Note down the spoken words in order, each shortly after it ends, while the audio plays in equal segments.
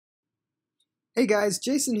Hey guys,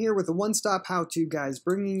 Jason here with the One Stop How To Guys,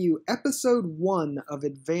 bringing you episode 1 of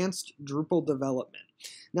Advanced Drupal Development.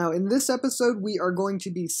 Now in this episode we are going to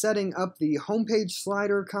be setting up the homepage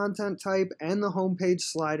slider content type and the homepage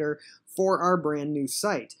slider for our brand new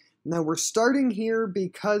site. Now we're starting here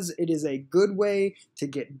because it is a good way to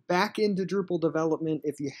get back into Drupal development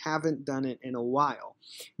if you haven't done it in a while.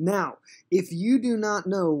 Now, if you do not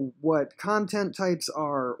know what content types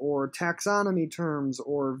are, or taxonomy terms,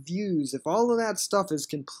 or views, if all of that stuff is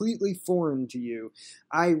completely foreign to you,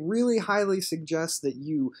 I really highly suggest that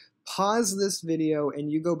you pause this video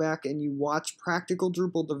and you go back and you watch Practical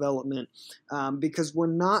Drupal Development because we're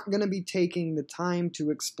not going to be taking the time to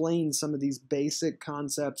explain some of these basic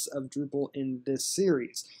concepts of Drupal in this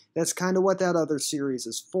series. That's kind of what that other series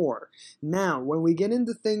is for. Now, when we get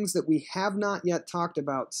into things that we have not yet talked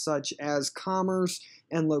about, such as commerce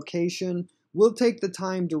and location, we'll take the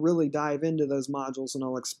time to really dive into those modules and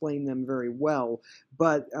I'll explain them very well.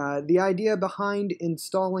 But the idea behind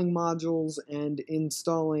installing modules and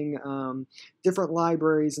installing different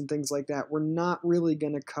libraries and things like that, we're not really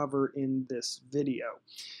going to cover in this video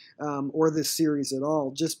or this series at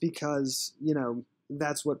all, just because, you know,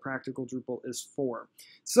 that's what Practical Drupal is for.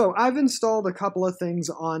 So I've installed a couple of things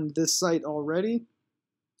on this site already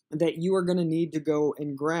that you are going to need to go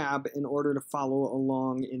and grab in order to follow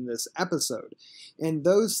along in this episode. And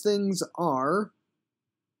those things are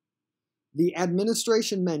the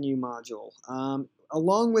administration menu module.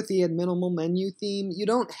 Along with the minimal menu theme, you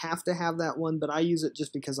don't have to have that one, but I use it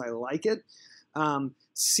just because I like it.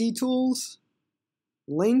 CTools,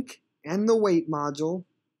 link, and the weight module,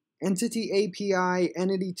 entity API,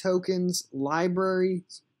 entity tokens,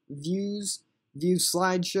 libraries, views, view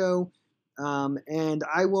slideshow, and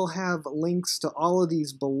I will have links to all of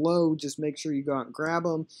these below. Just make sure you go out and grab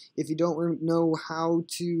them. If you don't know how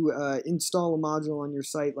to install a module on your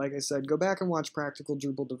site, like I said, go back and watch Practical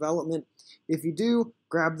Drupal Development. If you do,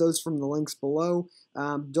 grab those from the links below.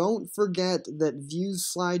 Don't forget that views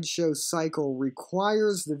slideshow cycle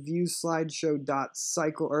requires the views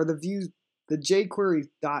slideshow.cycle or the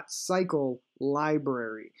jQuery.cycle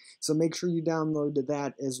library. So make sure you download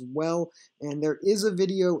that as well. And there is a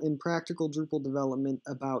video in Practical Drupal Development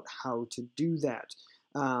about how to do that.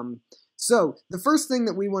 So the first thing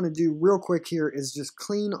that we want to do real quick here is just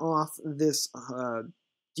clean off this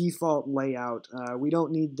default layout. We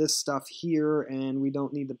don't need this stuff here, and we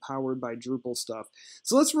don't need the Powered by Drupal stuff.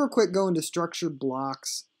 So let's real quick go into structured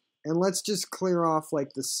blocks, and let's just clear off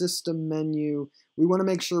like the system menu. We want to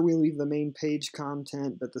make sure we leave the main page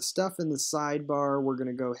content, but the stuff in the sidebar we're going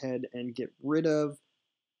to go ahead and get rid of.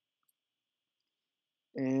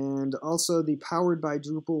 And also the Powered by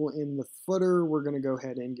Drupal in the footer, we're going to go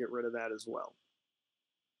ahead and get rid of that as well.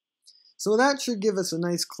 So that should give us a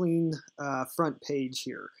nice clean front page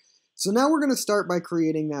here. So now we're going to start by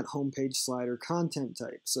creating that homepage slider content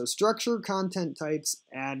type. So structure content types,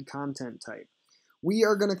 add content type. We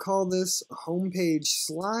are going to call this homepage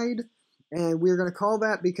slide, and we're going to call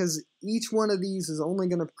that because each one of these is only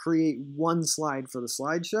going to create one slide for the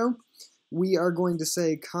slideshow. We are going to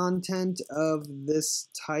say content of this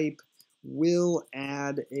type will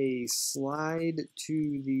add a slide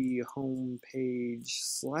to the homepage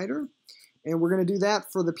slider. And we're going to do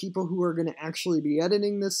that for the people who are going to actually be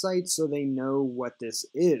editing this site so they know what this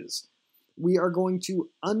is. We are going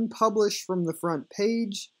to unpublish from the front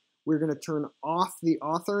page. We're going to turn off the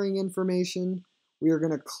authoring information. We are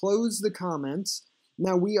going to close the comments.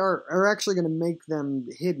 Now we are actually going to make them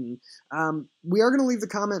hidden. We are going to leave the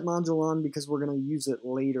comment module on because we're going to use it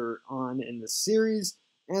later on in the series,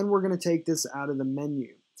 and we're going to take this out of the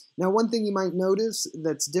menu. Now one thing you might notice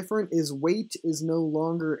that's different is weight is no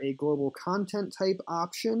longer a global content type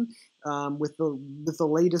option. With the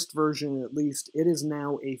latest version at least, it is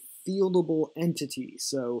now a fieldable entity.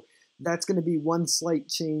 So that's going to be one slight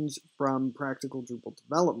change from Practical Drupal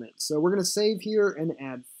Development. So we're going to save here and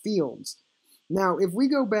add fields. Now, if we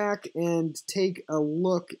go back and take a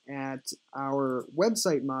look at our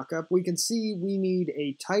website mockup, we can see we need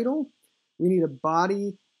a title, we need a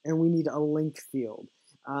body, and we need a link field.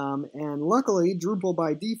 And luckily, Drupal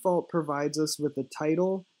by default provides us with the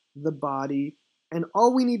title, the body, and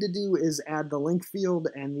all we need to do is add the link field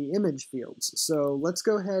and the image fields. So let's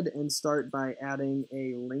go ahead and start by adding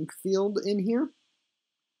a link field in here.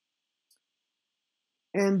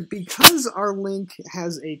 And because our link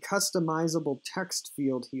has a customizable text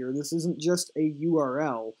field here, this isn't just a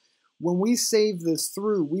URL, when we save this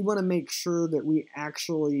through, we want to make sure that we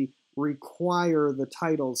actually require the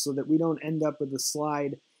title so that we don't end up with a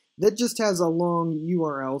slide that just has a long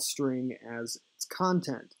URL string as its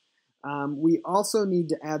content. We also need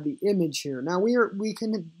to add the image here. Now we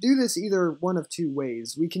can do this either one of two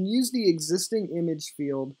ways. We can use the existing image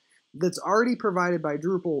field that's already provided by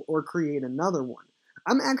Drupal or create another one.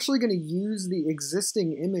 I'm actually going to use the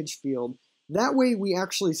existing image field. That way we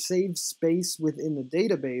actually save space within the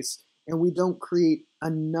database and we don't create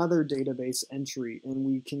another database entry, and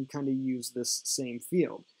we can kind of use this same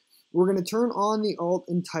field. We're going to turn on the alt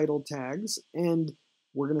and title tags, and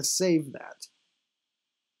we're going to save that.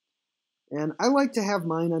 And I like to have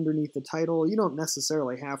mine underneath the title. You don't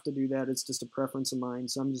necessarily have to do that. It's just a preference of mine,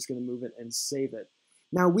 so I'm just going to move it and save it.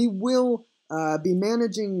 Now we will be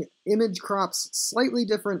managing image crops slightly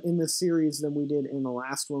different in this series than we did in the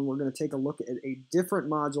last one. We're going to take a look at a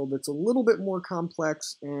different module that's a little bit more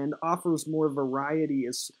complex and offers more variety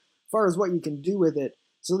as far as what you can do with it.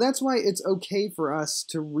 So that's why it's okay for us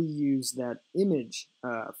to reuse that image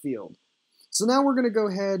field. So now we're going to go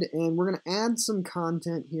ahead and we're going to add some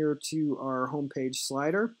content here to our homepage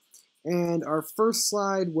slider. And our first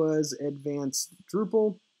slide was Advanced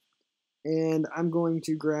Drupal. And I'm going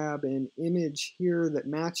to grab an image here that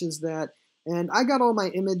matches that. And I got all my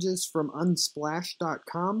images from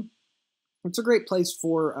unsplash.com. It's a great place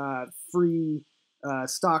for free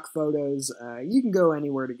stock photos. You can go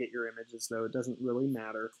anywhere to get your images, though. It doesn't really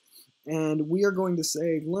matter. And we are going to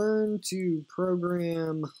say, learn to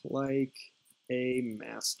program like a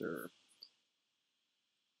master.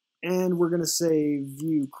 And we're going to say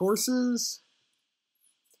view courses.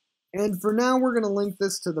 And for now, we're going to link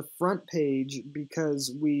this to the front page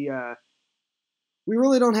because we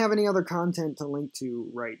really don't have any other content to link to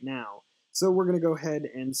right now. So we're going to go ahead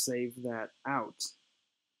and save that out.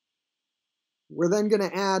 We're then going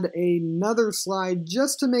to add another slide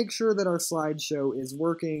just to make sure that our slideshow is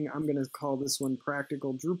working. I'm going to call this one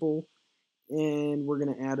Practical Drupal. And we're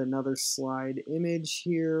going to add another slide image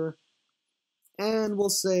here. And we'll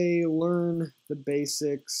say learn the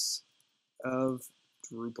basics of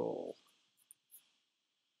Drupal.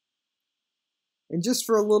 And just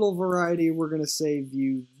for a little variety, we're going to say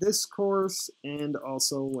view this course and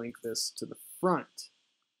also link this to the front.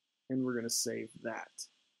 And we're going to save that.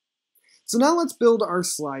 So now let's build our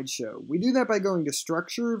slideshow. We do that by going to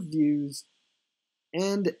Structure, Views,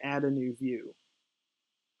 and Add a New View.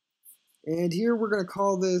 And here we're going to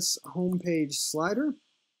call this Homepage Slider.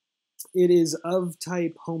 It is of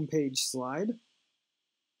type Homepage Slide.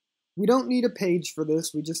 We don't need a page for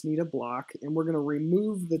this, we just need a block, and we're going to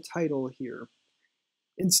remove the title here.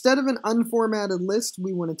 Instead of an unformatted list,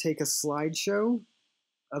 we want to take a slideshow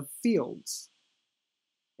of fields.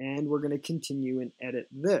 And we're going to continue and edit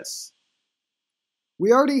this.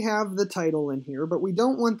 We already have the title in here, but we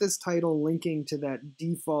don't want this title linking to that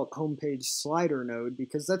default homepage slider node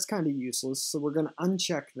because that's kind of useless. So we're going to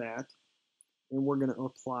uncheck that, and we're going to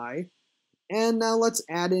apply. And now let's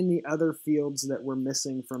add in the other fields that we're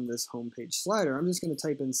missing from this homepage slider. I'm just going to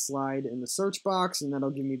type in slide in the search box, and that'll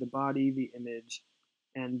give me the body, the image,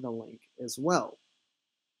 and the link as well.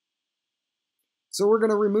 So we're going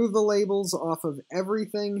to remove the labels off of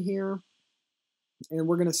everything here. And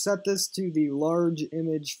we're going to set this to the large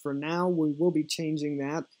image for now. We will be changing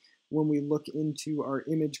that when we look into our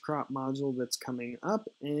image crop module that's coming up.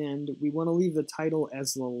 And we want to leave the title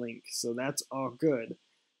as the link. So that's all good.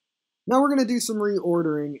 Now we're going to do some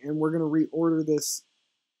reordering, and we're going to reorder this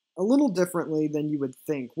a little differently than you would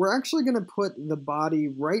think. We're actually going to put the body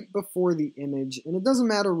right before the image, and it doesn't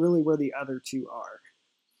matter really where the other two are.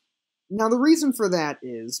 Now the reason for that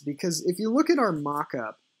is because if you look at our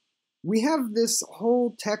mockup, we have this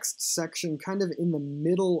whole text section kind of in the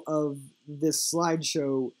middle of this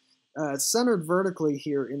slideshow, centered vertically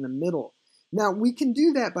here in the middle. Now, we can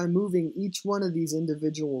do that by moving each one of these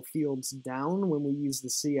individual fields down when we use the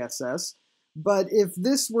CSS. But if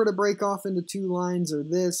this were to break off into two lines or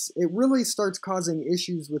this, it really starts causing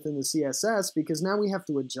issues within the CSS because now we have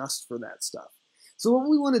to adjust for that stuff. So what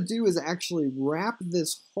we want to do is actually wrap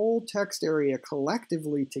this whole text area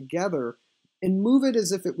collectively together and move it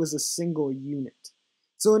as if it was a single unit.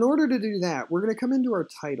 So in order to do that, we're going to come into our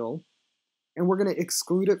title, and we're going to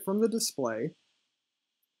exclude it from the display.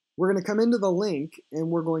 We're going to come into the link, and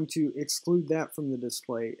we're going to exclude that from the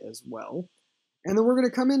display as well. And then we're going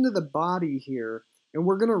to come into the body here, and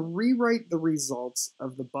we're going to rewrite the results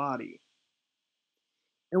of the body.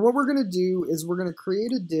 And what we're going to do is we're going to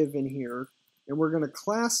create a div in here, and we're going to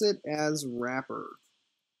class it as wrapper.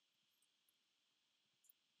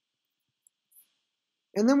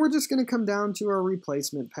 And then we're just going to come down to our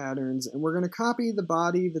replacement patterns, and we're going to copy the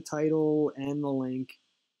body, the title, and the link.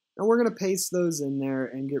 And we're going to paste those in there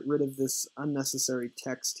and get rid of this unnecessary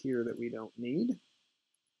text here that we don't need.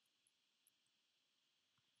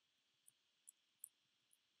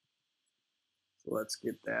 Let's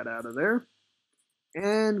get that out of there.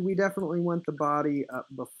 And we definitely want the body up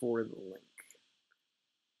before the link.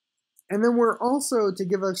 And then we're also, to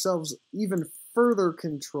give ourselves even further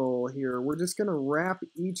control here, we're just going to wrap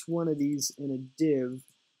each one of these in a div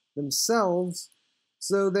themselves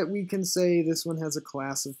so that we can say this one has a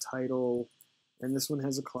class of title, and this one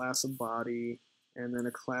has a class of body, and then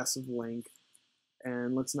a class of link.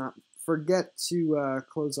 And let's not forget to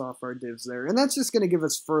close off our divs there. And that's just going to give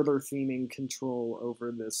us further theming control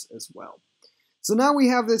over this as well. So now we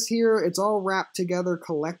have this here. It's all wrapped together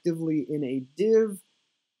collectively in a div.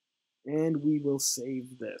 And we will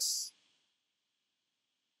save this.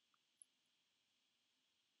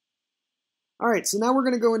 All right, so now we're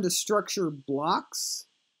going to go into structure blocks.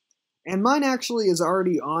 And mine actually is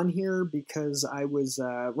already on here because I was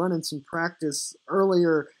running some practice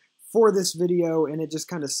earlier for this video, and it just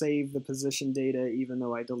kind of saved the position data even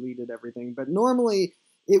though I deleted everything. But normally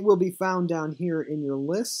it will be found down here in your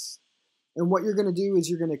lists. And what you're going to do is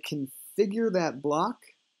you're going to configure that block,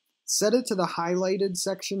 set it to the highlighted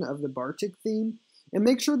section of the Bartik theme, and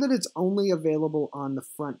make sure that it's only available on the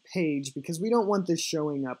front page because we don't want this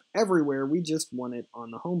showing up everywhere. We just want it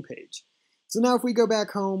on the home page. So now if we go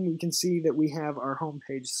back home, we can see that we have our home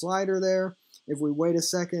page slider there. If we wait a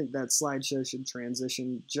second, that slideshow should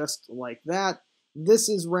transition just like that. This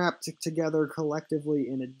is wrapped together collectively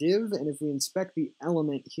in a div, and if we inspect the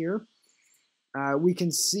element here, we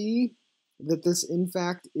can see that this in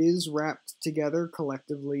fact is wrapped together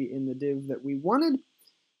collectively in the div that we wanted.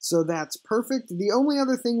 So that's perfect. The only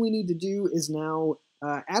other thing we need to do is now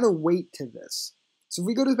add a weight to this. So if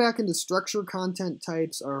we go back into structure content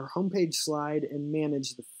types, our homepage slide, and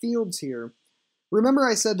manage the fields here, remember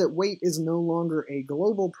I said that weight is no longer a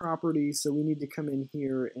global property, so we need to come in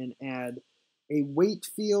here and add a weight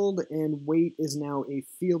field, and weight is now a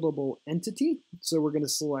fieldable entity. So we're going to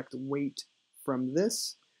select weight from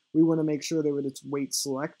this. We want to make sure that it's weight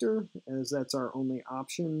selector, as that's our only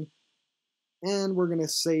option. And we're going to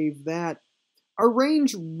save that. Our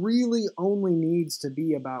range really only needs to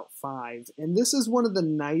be about 5. And this is one of the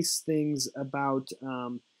nice things about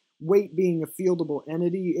weight being a fieldable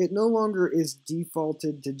entity. It no longer is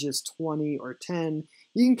defaulted to just 20 or 10.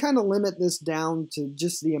 You can kind of limit this down to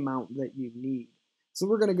just the amount that you need. So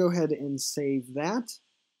we're going to go ahead and save that.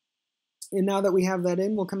 And now that we have that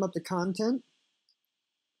in, we'll come up to content.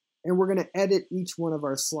 And we're going to edit each one of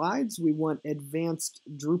our slides. We want advanced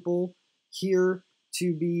Drupal here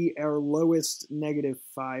to be our lowest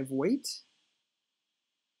 -5 weight.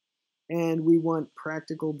 And we want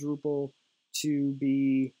practical Drupal to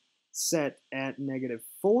be set at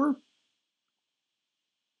 -4.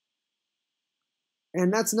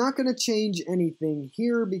 And that's not going to change anything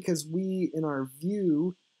here because we, in our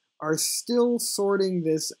view, are still sorting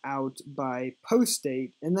this out by post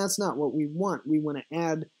date, and that's not what we want. We want to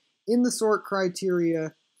add in the sort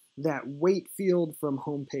criteria that weight field from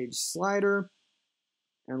homepage slider,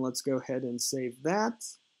 and let's go ahead and save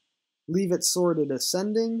that. Leave it sorted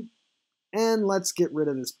ascending, and let's get rid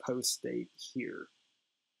of this post date here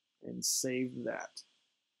and save that.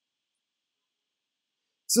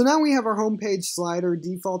 So now we have our homepage slider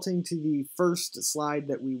defaulting to the first slide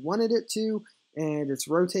that we wanted it to, and it's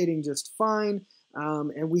rotating just fine.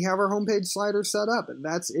 And we have our homepage slider set up.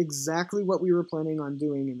 That's exactly what we were planning on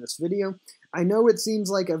doing in this video. I know it seems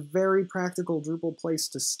like a very practical Drupal place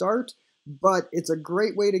to start, but it's a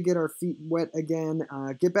great way to get our feet wet again,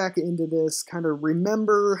 get back into this, kind of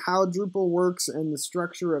remember how Drupal works and the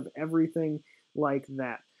structure of everything like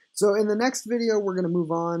that. So in the next video, we're going to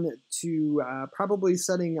move on to probably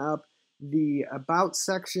setting up the About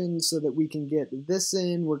section so that we can get this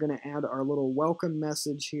in. We're going to add our little welcome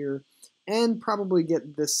message here and probably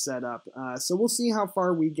get this set up. So we'll see how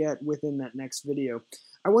far we get within that next video.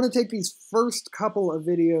 I want to take these first couple of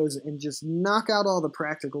videos and just knock out all the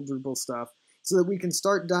practical Drupal stuff so that we can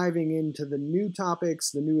start diving into the new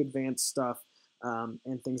topics, the new advanced stuff,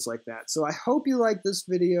 and things like that. So I hope you like this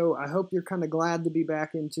video. I hope you're kind of glad to be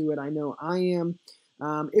back into it. I know I am.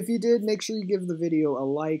 If you did, make sure you give the video a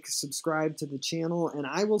like, subscribe to the channel, and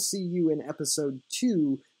I will see you in episode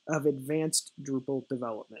 2 of Advanced Drupal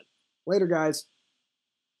Development. Later, guys.